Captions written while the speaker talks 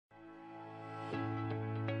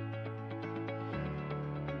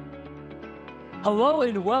Hello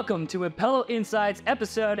and welcome to Impello Insights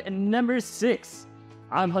episode number 6.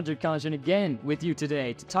 I'm Hunter Conjun again with you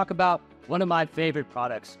today to talk about one of my favorite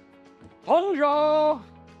products, Tundra.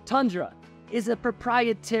 Tundra is a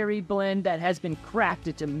proprietary blend that has been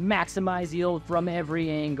crafted to maximize yield from every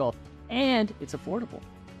angle, and it's affordable.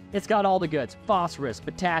 It's got all the goods: phosphorus,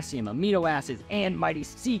 potassium, amino acids, and mighty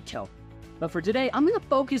sea kelp. But for today, I'm going to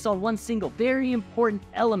focus on one single very important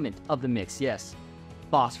element of the mix, yes,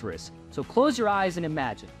 phosphorus. So close your eyes and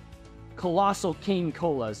imagine colossal king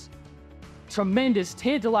kolas, tremendous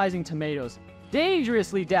tantalizing tomatoes,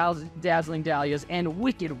 dangerously dazzling dahlias, and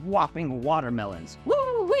wicked whopping watermelons.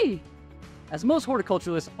 Woo-wee! As most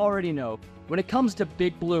horticulturalists already know, when it comes to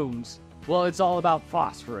big blooms, well, it's all about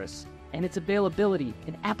phosphorus and its availability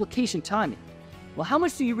and application timing. Well, how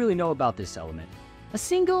much do you really know about this element? A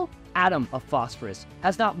single atom of phosphorus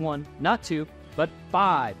has not 1, not 2, but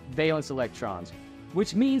 5 valence electrons,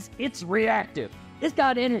 which means it's reactive. It's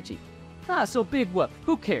got energy. So big whoop,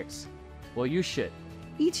 who cares? Well, you should.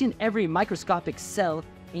 Each and every microscopic cell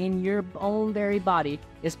in your own very body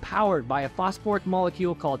is powered by a phosphoric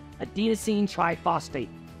molecule called adenosine triphosphate,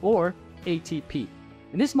 or ATP.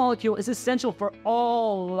 And this molecule is essential for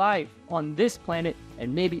all life on this planet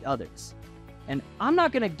and maybe others. And I'm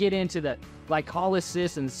not gonna get into the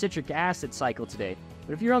glycolysis and citric acid cycle today,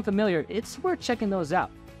 but if you're unfamiliar, it's worth checking those out.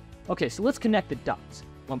 Okay, so let's connect the dots.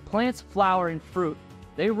 When plants flower and fruit,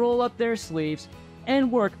 they roll up their sleeves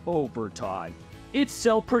and work overtime. It's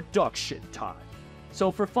cell production time.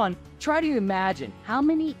 So for fun, try to imagine how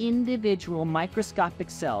many individual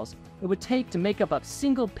microscopic cells it would take to make up a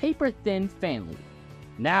single paper-thin family.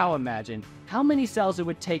 Now imagine how many cells it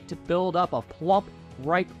would take to build up a plump,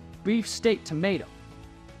 ripe beefsteak tomato.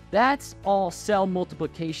 That's all cell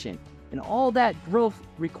multiplication, and all that growth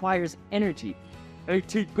requires energy.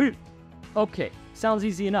 ATP. Okay, sounds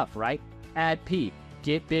easy enough, right? Add P,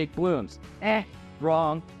 get big blooms.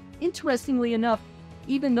 Wrong. Interestingly enough,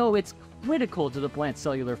 even though it's critical to the plant's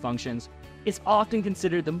cellular functions, it's often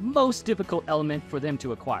considered the most difficult element for them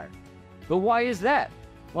to acquire. But why is that?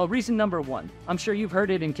 Well, reason number 1, I'm sure you've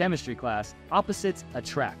heard it in chemistry class: opposites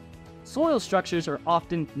attract. Soil structures are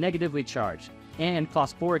often negatively charged, and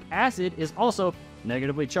phosphoric acid is also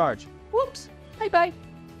negatively charged. Whoops, bye-bye.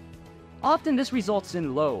 Often this results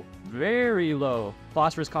in low, very low,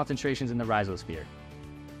 phosphorus concentrations in the rhizosphere.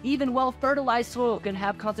 Even well-fertilized soil can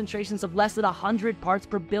have concentrations of less than 100 parts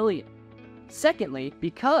per billion. Secondly,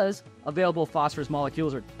 because available phosphorus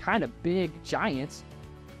molecules are kind of big giants,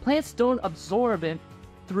 plants don't absorb it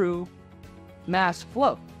through mass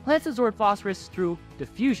flow. Plants absorb phosphorus through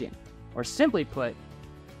diffusion, or simply put,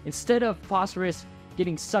 instead of phosphorus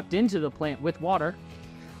getting sucked into the plant with water,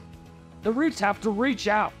 the roots have to reach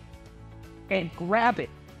out and grab it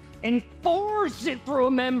and force it through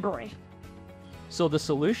a membrane. So the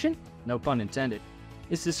solution, no pun intended,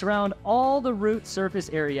 is to surround all the root surface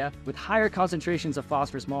area with higher concentrations of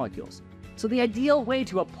phosphorus molecules. So the ideal way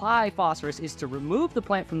to apply phosphorus is to remove the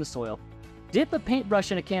plant from the soil, dip a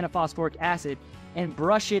paintbrush in a can of phosphoric acid, and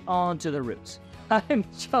brush it onto the roots. I'm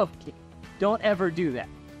joking. Don't ever do that.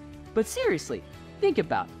 But seriously, think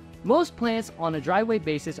about it. Most plants on a driveway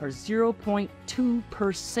basis are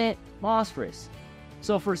 0.2% phosphorus.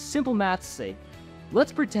 So for simple math's sake,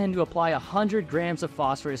 let's pretend to apply 100 grams of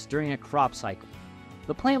phosphorus during a crop cycle.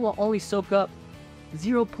 The plant will only soak up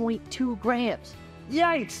 0.2 grams.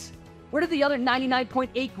 Yikes! Where did the other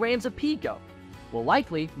 99.8 grams of P go? Well,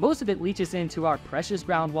 likely, most of it leaches into our precious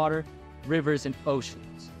groundwater, rivers, and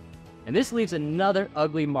oceans. And this leaves another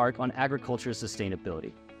ugly mark on agriculture's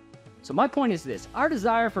sustainability. So my point is this: our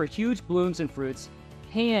desire for huge blooms and fruits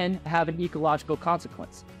can have an ecological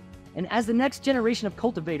consequence. And as the next generation of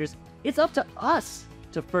cultivators, it's up to us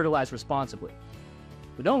to fertilize responsibly.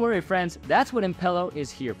 But don't worry, friends, that's what Impello is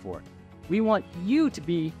here for. We want you to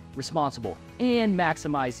be responsible and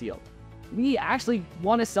maximize yield. We actually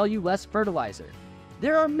want to sell you less fertilizer.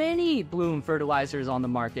 There are many bloom fertilizers on the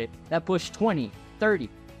market that push 20, 30,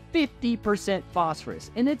 50%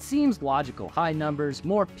 phosphorus, and it seems logical. High numbers,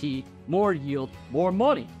 more P, more yield, more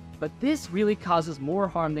money. But this really causes more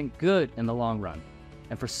harm than good in the long run.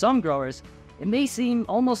 And for some growers, it may seem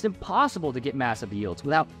almost impossible to get massive yields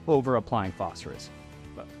without over-applying phosphorus.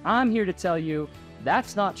 But I'm here to tell you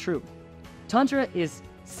that's not true. Tundra is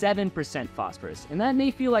 7% phosphorus, and that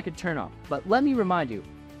may feel like a turnoff, but let me remind you,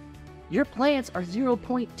 your plants are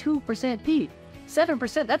 0.2% P.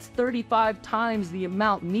 7%, that's 35 times the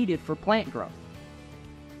amount needed for plant growth.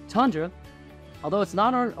 Tundra, although it's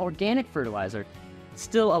not an organic fertilizer,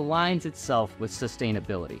 still aligns itself with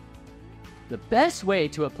sustainability. The best way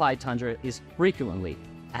to apply Tundra is frequently,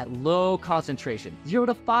 at low concentration, 0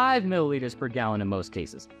 to 5 milliliters per gallon in most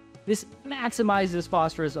cases. This maximizes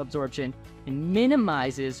phosphorus absorption and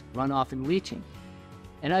minimizes runoff and leaching.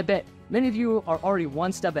 And I bet many of you are already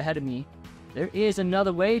one step ahead of me. There is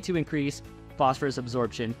another way to increase phosphorus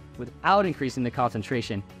absorption without increasing the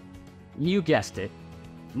concentration. You guessed it,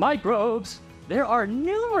 microbes. There are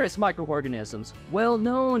numerous microorganisms well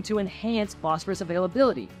known to enhance phosphorus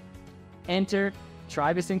availability. Enter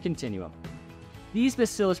Tribus continuum. These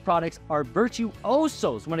bacillus products are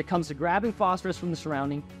virtuosos when it comes to grabbing phosphorus from the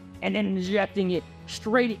surrounding and then injecting it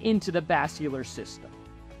straight into the bacillar system.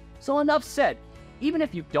 So enough said. Even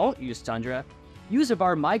if you don't use Tundra, use of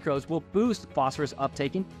our microbes will boost phosphorus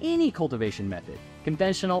uptake in any cultivation method.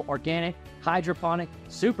 Conventional, organic, hydroponic,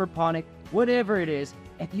 superponic, whatever it is.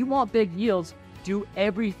 If you want big yields, do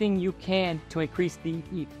everything you can to increase the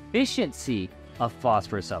efficiency of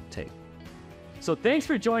phosphorus uptake. So thanks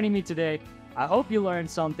for joining me today. I hope you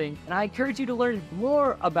learned something, and I encourage you to learn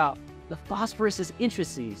more about the phosphorus's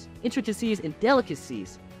intricacies and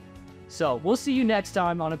delicacies. So we'll see you next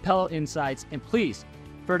time on Apply Insights, and please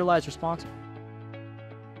fertilize responsibly.